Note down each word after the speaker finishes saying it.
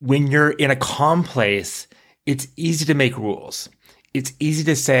When you're in a calm place, it's easy to make rules. It's easy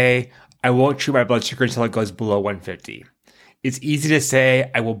to say, I won't treat my blood sugar until it goes below 150. It's easy to say,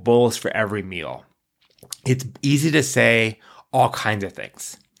 I will bolus for every meal. It's easy to say all kinds of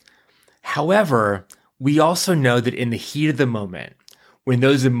things. However, we also know that in the heat of the moment, when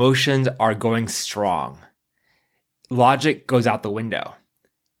those emotions are going strong, logic goes out the window.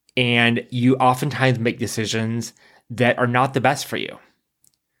 And you oftentimes make decisions that are not the best for you.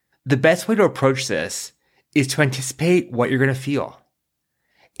 The best way to approach this is to anticipate what you're going to feel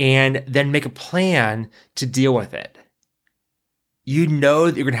and then make a plan to deal with it. You know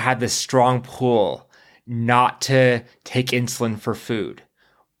that you're going to have this strong pull not to take insulin for food,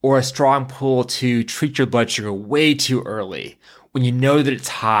 or a strong pull to treat your blood sugar way too early when you know that it's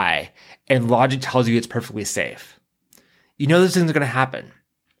high and logic tells you it's perfectly safe. You know those things are going to happen.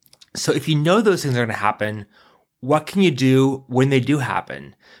 So if you know those things are going to happen, what can you do when they do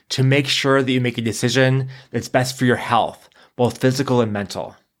happen to make sure that you make a decision that's best for your health, both physical and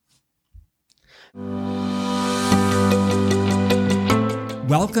mental?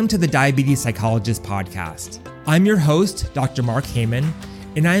 Welcome to the Diabetes Psychologist Podcast. I'm your host, Dr. Mark Heyman,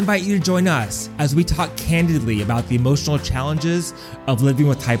 and I invite you to join us as we talk candidly about the emotional challenges of living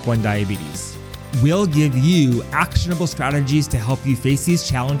with type 1 diabetes. We'll give you actionable strategies to help you face these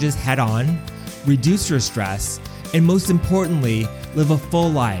challenges head on, reduce your stress, and most importantly, live a full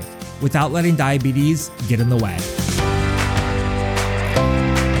life without letting diabetes get in the way.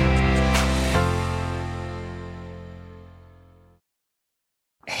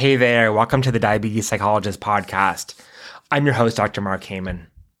 Hey there, welcome to the Diabetes Psychologist Podcast. I'm your host, Dr. Mark Heyman.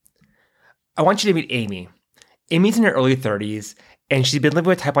 I want you to meet Amy. Amy's in her early 30s, and she's been living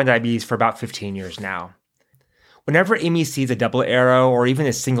with type 1 diabetes for about 15 years now. Whenever Amy sees a double arrow or even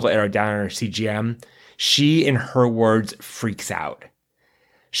a single arrow down on her CGM, she, in her words, freaks out.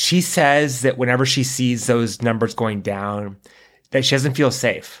 She says that whenever she sees those numbers going down, that she doesn't feel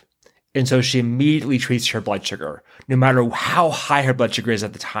safe. And so she immediately treats her blood sugar, no matter how high her blood sugar is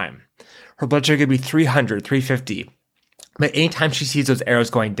at the time. Her blood sugar could be 300, 350. But anytime she sees those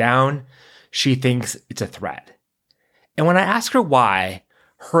arrows going down, she thinks it's a threat. And when I ask her why,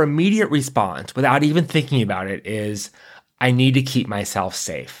 her immediate response, without even thinking about it, is, I need to keep myself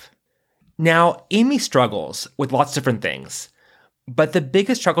safe. Now, Amy struggles with lots of different things, but the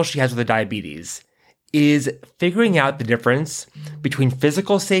biggest struggle she has with the diabetes is figuring out the difference between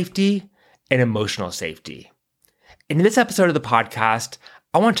physical safety and emotional safety. And in this episode of the podcast,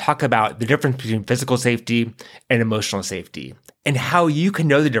 I want to talk about the difference between physical safety and emotional safety and how you can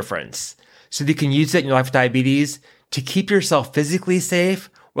know the difference so that you can use it in your life with diabetes to keep yourself physically safe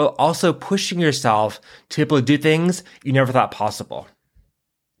while also pushing yourself to be able to do things you never thought possible.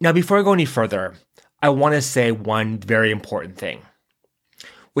 Now, before I go any further, I want to say one very important thing.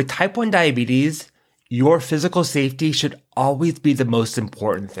 With type 1 diabetes, your physical safety should always be the most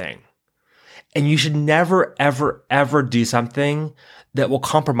important thing. And you should never, ever, ever do something that will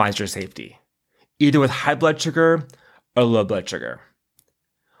compromise your safety, either with high blood sugar or low blood sugar.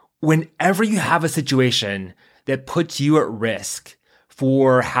 Whenever you have a situation that puts you at risk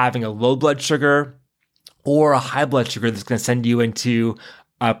for having a low blood sugar or a high blood sugar that's going to send you into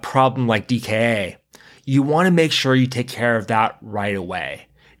a problem like DKA, you want to make sure you take care of that right away.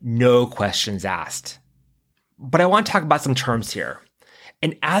 No questions asked. But I want to talk about some terms here.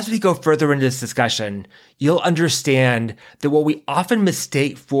 And as we go further into this discussion, you'll understand that what we often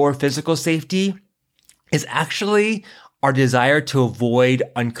mistake for physical safety is actually our desire to avoid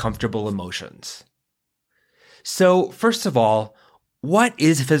uncomfortable emotions. So first of all, what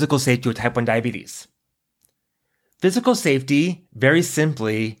is physical safety with type 1 diabetes? Physical safety, very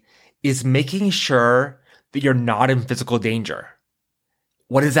simply, is making sure that you're not in physical danger.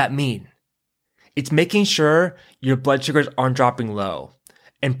 What does that mean? It's making sure your blood sugars aren't dropping low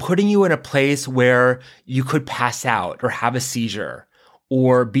and putting you in a place where you could pass out or have a seizure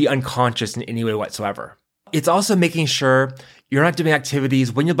or be unconscious in any way whatsoever. It's also making sure you're not doing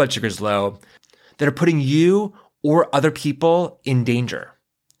activities when your blood sugar is low that are putting you or other people in danger.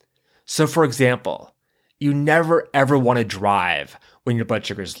 So for example, you never ever want to drive when your blood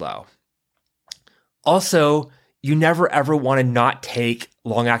sugar is low. Also, you never ever want to not take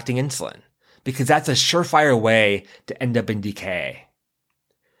long-acting insulin because that's a surefire way to end up in DKA.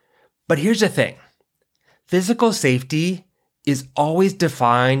 But here's the thing. Physical safety is always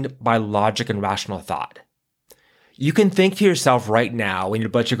defined by logic and rational thought. You can think to yourself right now when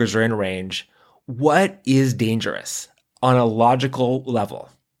your blood sugars are in range, what is dangerous on a logical level?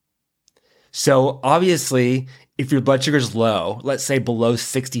 So obviously, if your blood sugar is low, let's say below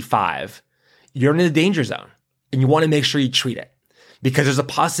 65, you're in the danger zone and you want to make sure you treat it because there's a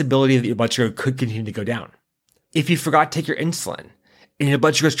possibility that your blood sugar could continue to go down. If you forgot to take your insulin and your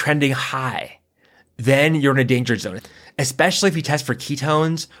blood sugar is trending high, then you're in a danger zone, especially if you test for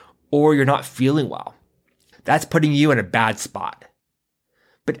ketones or you're not feeling well. That's putting you in a bad spot.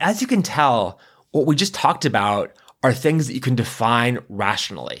 But as you can tell, what we just talked about are things that you can define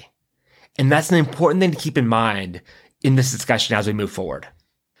rationally. And that's an important thing to keep in mind in this discussion as we move forward.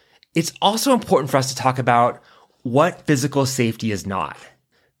 It's also important for us to talk about what physical safety is not.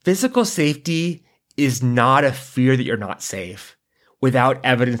 Physical safety is not a fear that you're not safe without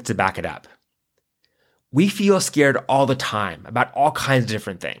evidence to back it up. We feel scared all the time about all kinds of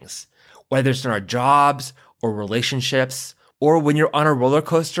different things, whether it's in our jobs or relationships, or when you're on a roller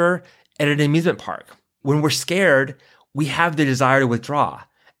coaster at an amusement park. When we're scared, we have the desire to withdraw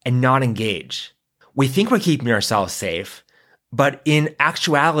and not engage. We think we're keeping ourselves safe, but in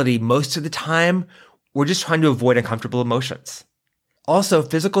actuality, most of the time, we're just trying to avoid uncomfortable emotions. Also,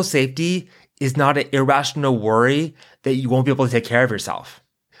 physical safety is not an irrational worry that you won't be able to take care of yourself.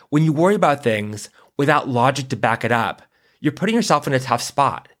 When you worry about things without logic to back it up, you're putting yourself in a tough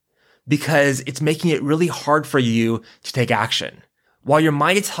spot because it's making it really hard for you to take action. While your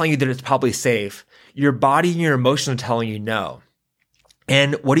mind is telling you that it's probably safe, your body and your emotions are telling you no.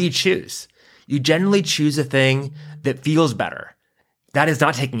 And what do you choose? You generally choose a thing that feels better. That is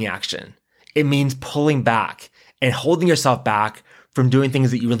not taking action. It means pulling back and holding yourself back from doing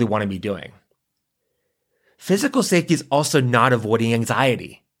things that you really want to be doing. Physical safety is also not avoiding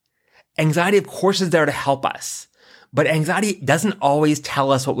anxiety. Anxiety, of course, is there to help us, but anxiety doesn't always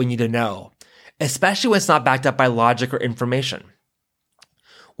tell us what we need to know, especially when it's not backed up by logic or information.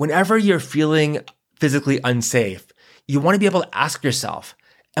 Whenever you're feeling physically unsafe, you want to be able to ask yourself,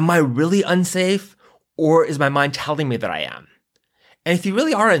 am I really unsafe, or is my mind telling me that I am? And if you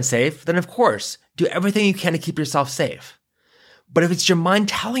really are unsafe, then of course, do everything you can to keep yourself safe. But if it's your mind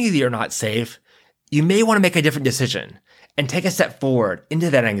telling you that you're not safe, you may want to make a different decision and take a step forward into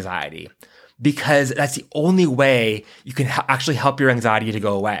that anxiety, because that's the only way you can actually help your anxiety to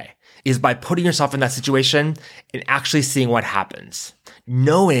go away, is by putting yourself in that situation and actually seeing what happens,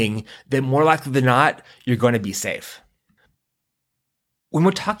 knowing that more likely than not, you're going to be safe. When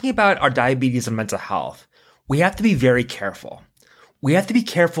we're talking about our diabetes and mental health, we have to be very careful. We have to be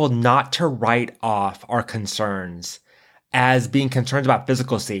careful not to write off our concerns as being concerns about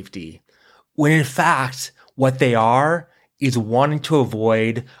physical safety, when in fact, what they are is wanting to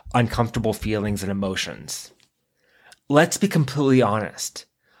avoid uncomfortable feelings and emotions. Let's be completely honest.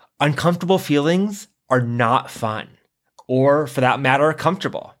 Uncomfortable feelings are not fun, or for that matter,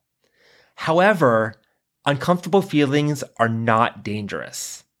 comfortable. However, uncomfortable feelings are not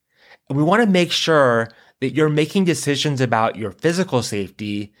dangerous. And we want to make sure that you're making decisions about your physical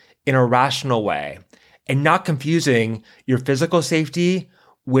safety in a rational way and not confusing your physical safety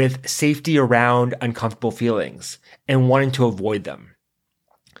with safety around uncomfortable feelings and wanting to avoid them.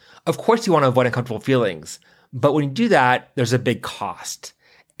 Of course, you want to avoid uncomfortable feelings, but when you do that, there's a big cost.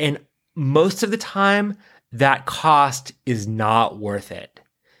 And most of the time, that cost is not worth it.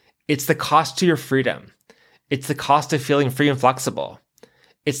 It's the cost to your freedom. It's the cost of feeling free and flexible.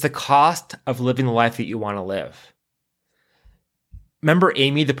 It's the cost of living the life that you want to live. Remember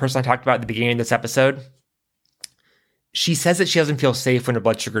Amy, the person I talked about at the beginning of this episode? She says that she doesn't feel safe when her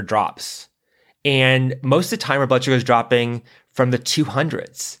blood sugar drops. And most of the time, her blood sugar is dropping from the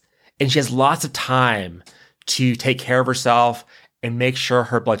 200s. And she has lots of time to take care of herself and make sure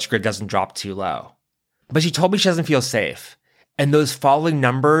her blood sugar doesn't drop too low. But she told me she doesn't feel safe. And those falling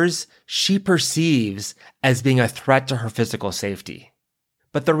numbers she perceives as being a threat to her physical safety.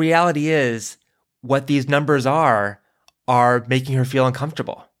 But the reality is, what these numbers are making her feel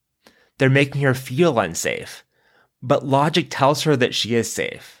uncomfortable. They're making her feel unsafe. But logic tells her that she is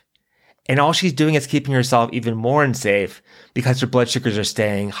safe. And all she's doing is keeping herself even more unsafe because her blood sugars are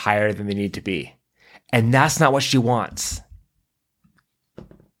staying higher than they need to be. And that's not what she wants.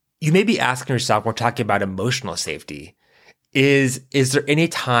 You may be asking yourself, when we're talking about emotional safety, is there any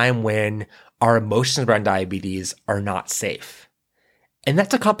time when our emotions around diabetes are not safe? And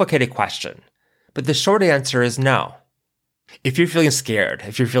that's a complicated question. But the short answer is no. If you're feeling scared,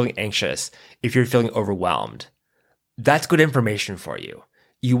 if you're feeling anxious, if you're feeling overwhelmed, that's good information for you.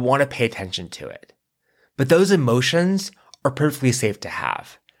 You want to pay attention to it. But those emotions are perfectly safe to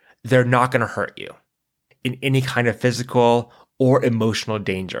have. They're not going to hurt you in any kind of physical or emotional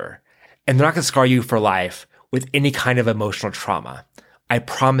danger. And they're not going to scar you for life with any kind of emotional trauma. I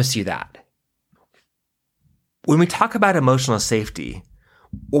promise you that. When we talk about emotional safety,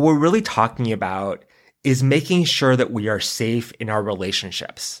 what we're really talking about is making sure that we are safe in our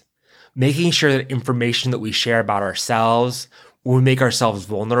relationships. Making sure that information that we share about ourselves when we make ourselves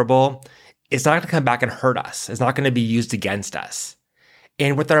vulnerable, it's not going to come back and hurt us. It's not going to be used against us.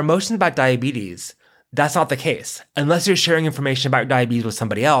 And with our emotions about diabetes, that's not the case, unless you're sharing information about diabetes with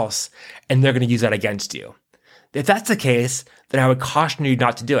somebody else and they're going to use that against you. If that's the case, then I would caution you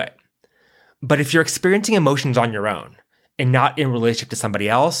not to do it. But if you're experiencing emotions on your own and not in relationship to somebody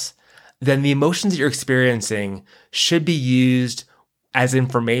else, then the emotions that you're experiencing should be used as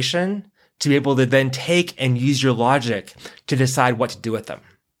information to be able to then take and use your logic to decide what to do with them.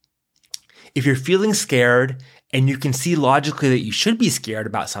 If you're feeling scared and you can see logically that you should be scared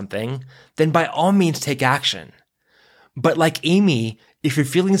about something, then by all means take action. But like Amy, if you're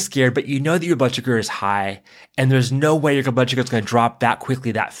feeling scared, but you know that your blood sugar is high and there's no way your blood sugar is going to drop that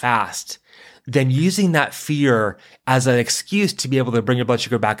quickly, that fast, then using that fear as an excuse to be able to bring your blood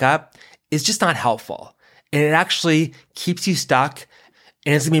sugar back up is just not helpful. And it actually keeps you stuck,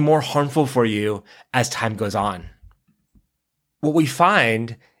 and it's going to be more harmful for you as time goes on. What we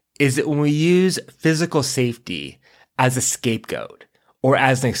find is that when we use physical safety as a scapegoat or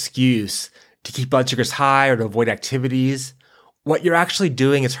as an excuse to keep blood sugars high or to avoid activities, what you're actually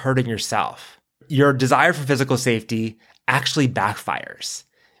doing is hurting yourself. Your desire for physical safety actually backfires.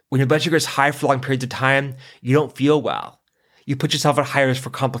 When your blood sugar is high for long periods of time, you don't feel well. You put yourself at high risk for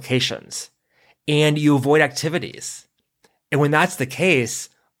complications, and you avoid activities. And when that's the case,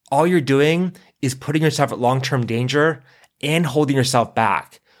 all you're doing is putting yourself at long-term danger and holding yourself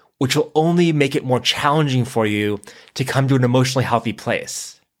back, which will only make it more challenging for you to come to an emotionally healthy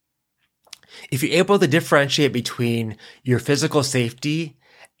place. If you're able to differentiate between your physical safety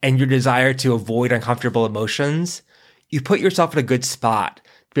and your desire to avoid uncomfortable emotions, you put yourself in a good spot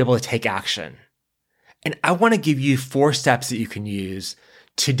to be able to take action. And I want to give you 4 steps that you can use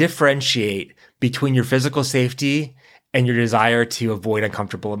to differentiate between your physical safety and your desire to avoid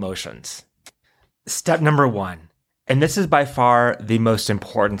uncomfortable emotions. Step number 1, and this is by far the most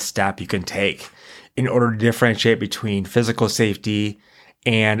important step you can take in order to differentiate between physical safety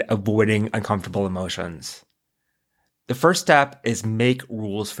and avoiding uncomfortable emotions. The first step is make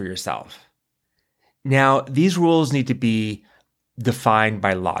rules for yourself. Now, these rules need to be defined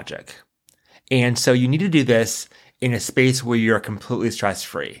by logic. And so you need to do this in a space where you're completely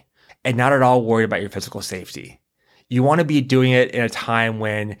stress-free and not at all worried about your physical safety. You want to be doing it in a time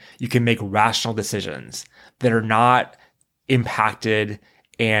when you can make rational decisions that are not impacted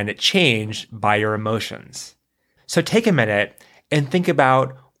and changed by your emotions. So take a minute and think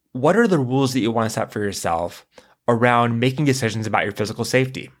about what are the rules that you want to set for yourself around making decisions about your physical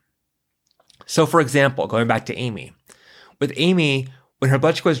safety. So for example, going back to Amy. With Amy, when her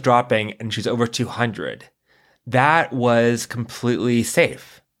blood sugar was dropping and she was over 200, that was completely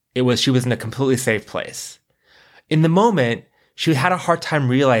safe. She was in a completely safe place. In the moment, she had a hard time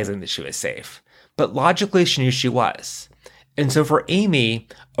realizing that she was safe, but logically she knew she was. And so for Amy,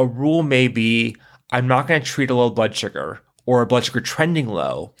 a rule may be, I'm not going to treat a low blood sugar or a blood sugar trending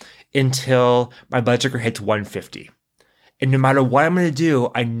low until my blood sugar hits 150. And no matter what I'm going to do,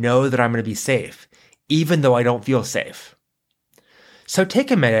 I know that I'm going to be safe, even though I don't feel safe. So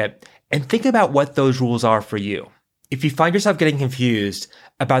take a minute and think about what those rules are for you. If you find yourself getting confused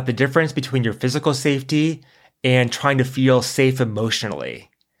about the difference between your physical safety and trying to feel safe emotionally,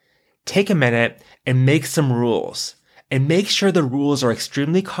 take a minute and make some rules, and make sure the rules are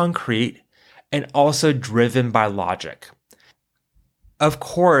extremely concrete and also driven by logic. Of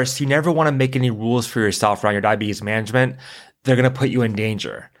course, you never want to make any rules for yourself around your diabetes management. They're going to put you in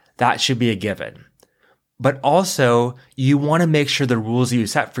danger. That should be a given. But also, you want to make sure the rules that you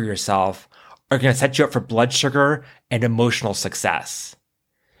set for yourself are going to set you up for blood sugar and emotional success.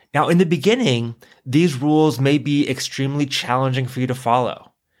 Now, in the beginning, these rules may be extremely challenging for you to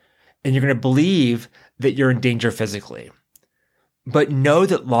follow, and you're going to believe that you're in danger physically. But know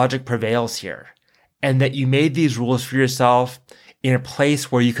that logic prevails here, and that you made these rules for yourself in a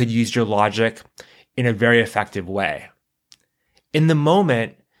place where you could use your logic in a very effective way. In the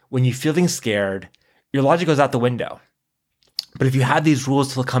moment, when you're feeling scared, your logic goes out the window. But if you have these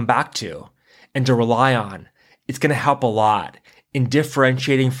rules to come back to and to rely on, it's going to help a lot in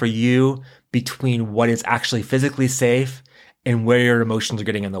differentiating for you between what is actually physically safe and where your emotions are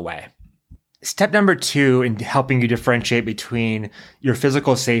getting in the way. Step number 2 in helping you differentiate between your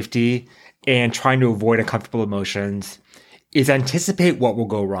physical safety and trying to avoid uncomfortable emotions is anticipate what will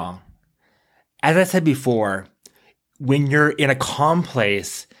go wrong. As I said before, when you're in a calm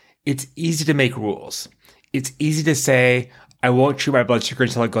place, it's easy to make rules. It's easy to say, I won't treat my blood sugar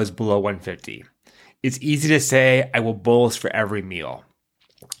until it goes below 150. It's easy to say, I will bolus for every meal.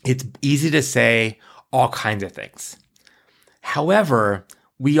 It's easy to say all kinds of things. However,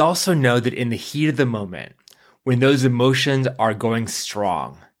 we also know that in the heat of the moment, when those emotions are going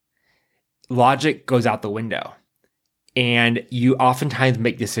strong, logic goes out the window, and you oftentimes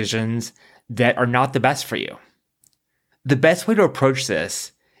make decisions that are not the best for you. The best way to approach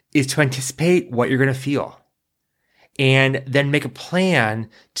this is to anticipate what you're going to feel and then make a plan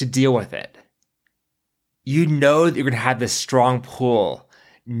to deal with it. You know that you're going to have this strong pull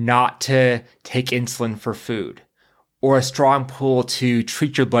not to take insulin for food, or a strong pull to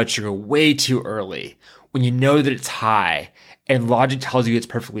treat your blood sugar way too early when you know that it's high and logic tells you it's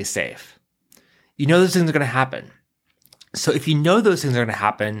perfectly safe. You know those things are going to happen. So if you know those things are going to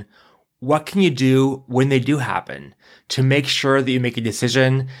happen, what can you do when they do happen to make sure that you make a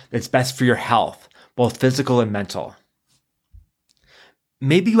decision that's best for your health, both physical and mental?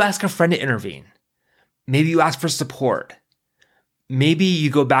 Maybe you ask a friend to intervene. Maybe you ask for support. Maybe you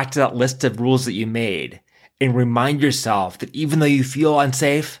go back to that list of rules that you made and remind yourself that even though you feel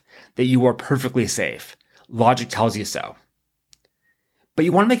unsafe, that you are perfectly safe. Logic tells you so. But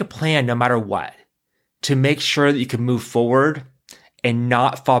you want to make a plan no matter what to make sure that you can move forward and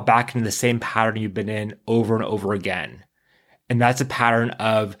not fall back into the same pattern you've been in over and over again. And that's a pattern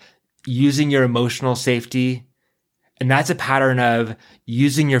of using your emotional safety. And that's a pattern of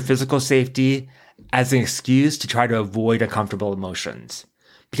using your physical safety as an excuse to try to avoid uncomfortable emotions.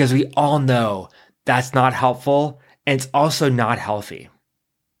 Because we all know that's not helpful, and it's also not healthy.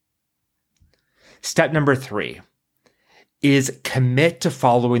 Step number 3 is commit to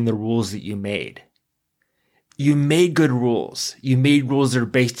following the rules that you made. You made good rules. You made rules that are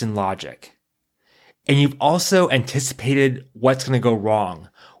based in logic. And you've also anticipated what's going to go wrong,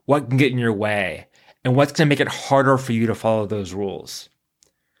 what can get in your way, and what's going to make it harder for you to follow those rules.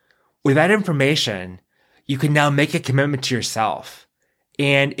 With that information, you can now make a commitment to yourself,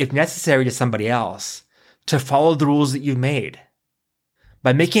 and if necessary to somebody else, to follow the rules that you've made.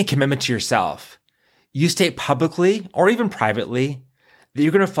 By making a commitment to yourself, you state publicly or even privately that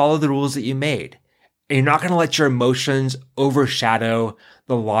you're going to follow the rules that you made, and you're not going to let your emotions overshadow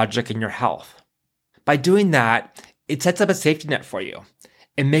the logic in your health. By doing that, it sets up a safety net for you.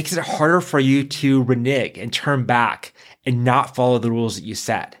 It makes it harder for you to renege and turn back and not follow the rules that you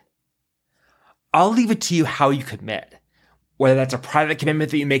set. I'll leave it to you how you commit, whether that's a private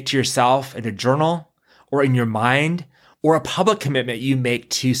commitment that you make to yourself in a journal or in your mind, or a public commitment you make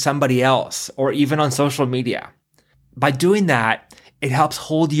to somebody else or even on social media. By doing that, it helps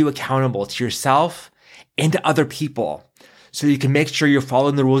hold you accountable to yourself and to other people so that you can make sure you're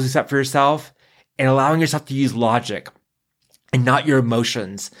following the rules you set for yourself and allowing yourself to use logic and not your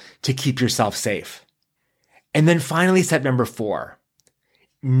emotions to keep yourself safe. And then finally, step number 4,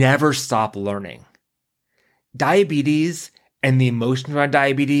 never stop learning. Diabetes and the emotions around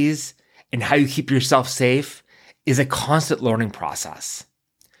diabetes and how you keep yourself safe is a constant learning process.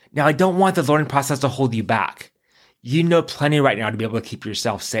 Now, I don't want the learning process to hold you back. You know plenty right now to be able to keep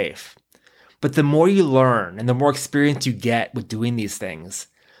yourself safe. But the more you learn and the more experience you get with doing these things,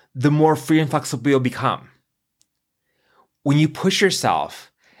 the more free and flexible you'll become. When you push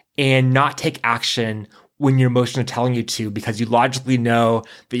yourself and not take action when your emotions are telling you to because you logically know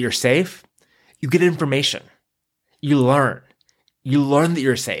that you're safe, you get information. You learn that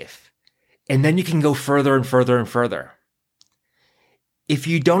you're safe, and then you can go further and further and further. If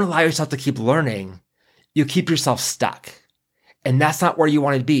you don't allow yourself to keep learning, you'll keep yourself stuck, and that's not where you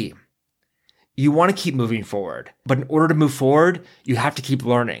want to be. You want to keep moving forward, but in order to move forward, you have to keep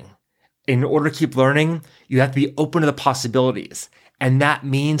learning. In order to keep learning, you have to be open to the possibilities, and that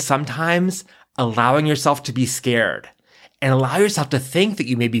means sometimes allowing yourself to be scared and allow yourself to think that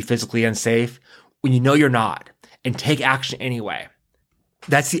you may be physically unsafe when you know you're not, and take action anyway.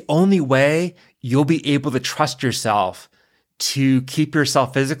 That's the only way you'll be able to trust yourself to keep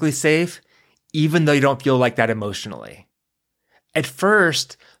yourself physically safe, even though you don't feel like that emotionally. At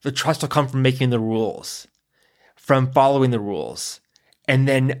first, the trust will come from making the rules, from following the rules, and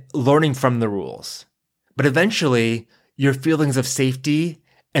then learning from the rules. But eventually, your feelings of safety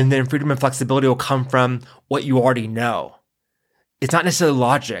and then freedom and flexibility will come from what you already know. It's not necessarily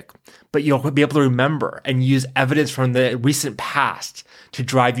logic, but you'll be able to remember and use evidence from the recent past to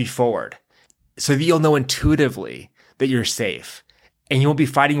drive you forward so that you'll know intuitively that you're safe and you won't be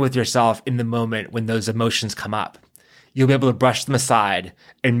fighting with yourself in the moment when those emotions come up. You'll be able to brush them aside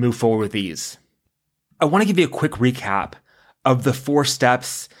and move forward with ease. I want to give you a quick recap of the 4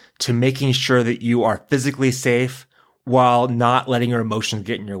 steps to making sure that you are physically safe while not letting your emotions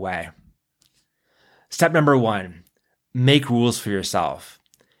get in your way. Step number 1. Make rules for yourself.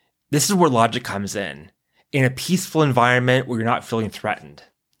 This is where logic comes in a peaceful environment where you're not feeling threatened.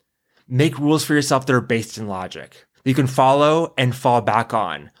 Make rules for yourself that are based in logic, that you can follow and fall back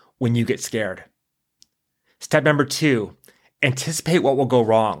on when you get scared. Step number 2, anticipate what will go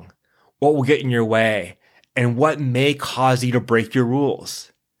wrong, what will get in your way, and what may cause you to break your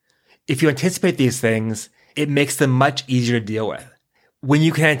rules. If you anticipate these things, it makes them much easier to deal with. When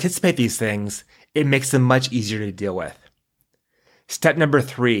you can anticipate these things, it makes them much easier to deal with. Step number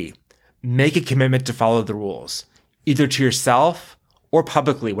 3, make a commitment to follow the rules, either to yourself or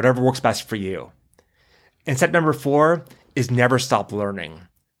publicly, whatever works best for you. And step number 4 is never stop learning.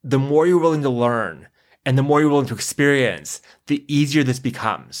 The more you're willing to learn and the more you're willing to experience, the easier this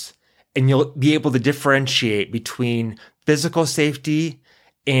becomes. And you'll be able to differentiate between physical safety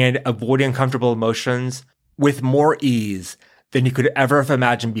and avoiding uncomfortable emotions with more ease than you could ever have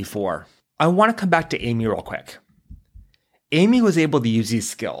imagined before. I want to come back to Amy real quick. Amy was able to use these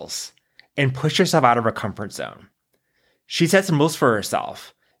skills and push herself out of her comfort zone. She set some rules for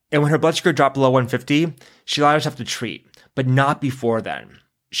herself, and when her blood sugar dropped below 150, she allowed herself to treat, but not before then.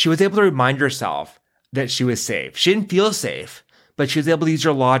 She was able to remind herself that she was safe. She didn't feel safe, but she was able to use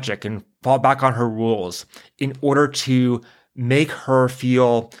her logic and fall back on her rules in order to make her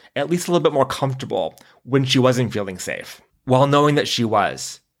feel at least a little bit more comfortable when she wasn't feeling safe, while knowing that she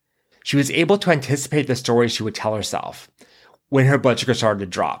was. She was able to anticipate the stories she would tell herself when her blood sugar started to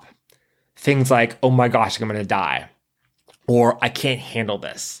drop. Things like, oh my gosh, I'm going to die, or I can't handle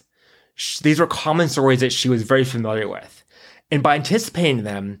this. These were common stories that she was very familiar with. And by anticipating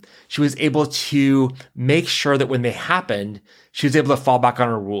them, she was able to make sure that when they happened, she was able to fall back on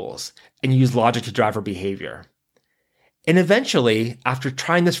her rules and use logic to drive her behavior. And eventually, after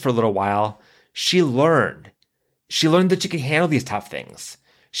trying this for a little while, she learned. She learned that she could handle these tough things.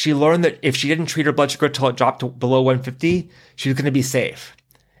 She learned that if she didn't treat her blood sugar until it dropped to below 150, she was going to be safe.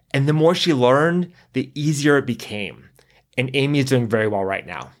 And the more she learned, the easier it became. And Amy is doing very well right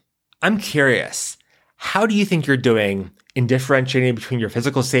now. I'm curious, how do you think you're doing in differentiating between your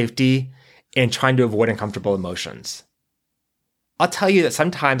physical safety and trying to avoid uncomfortable emotions? I'll tell you that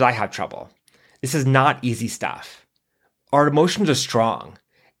sometimes I have trouble. This is not easy stuff. Our emotions are strong,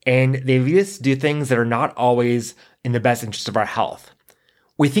 and they lead us to do things that are not always in the best interest of our health.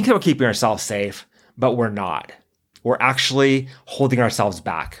 We think that we're keeping ourselves safe, but we're not. We're actually holding ourselves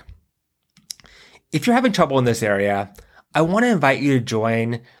back. If you're having trouble in this area, I want to invite you to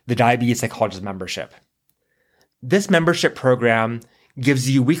join the Diabetes Psychologist membership. This membership program gives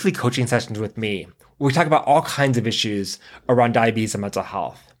you weekly coaching sessions with me, where we talk about all kinds of issues around diabetes and mental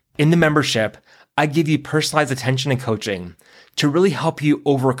health. In the membership, I give you personalized attention and coaching to really help you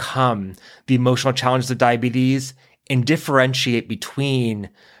overcome the emotional challenges of diabetes and differentiate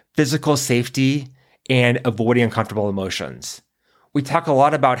between physical safety and avoiding uncomfortable emotions. We talk a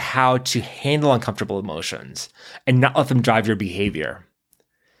lot about how to handle uncomfortable emotions and not let them drive your behavior.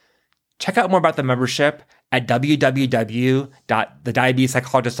 Check out more about the membership at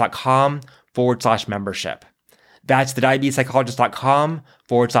www.thediabetespsychologist.com/membership. That's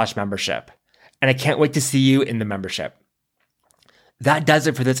thediabetespsychologist.com/membership. And I can't wait to see you in the membership. That does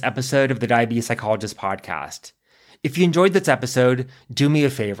it for this episode of the Diabetes Psychologist podcast. If you enjoyed this episode, do me a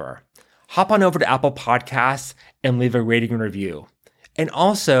favor. Hop on over to Apple Podcasts and leave a rating and review. And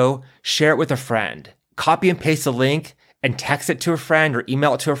also share it with a friend. Copy and paste the link and text it to a friend or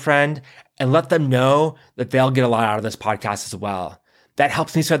email it to a friend and let them know that they'll get a lot out of this podcast as well. That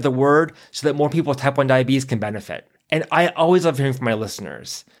helps me spread the word so that more people with type 1 diabetes can benefit. And I always love hearing from my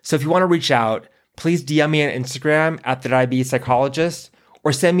listeners. So if you want to reach out, please DM me on Instagram at The Diabetes Psychologist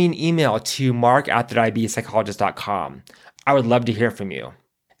or send me an email to mark@thediabetespsychologist.com. I would love to hear from you.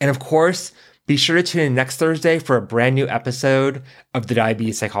 And of course, be sure to tune in next Thursday for a brand new episode of the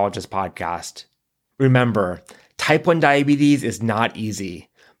Diabetes Psychologist podcast. Remember, type 1 diabetes is not easy,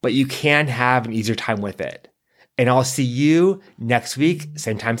 but you can have an easier time with it. And I'll see you next week,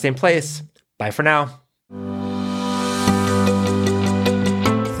 same time, same place. Bye for now.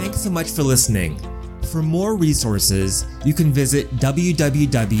 Thanks so much for listening. For more resources, you can visit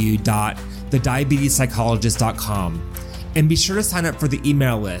www.thediabetespsychologist.com and be sure to sign up for the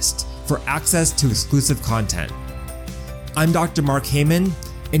email list for access to exclusive content. I'm Dr. Mark Heyman,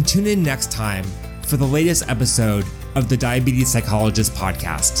 and tune in next time for the latest episode of the Diabetes Psychologist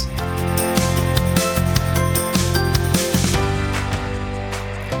podcast.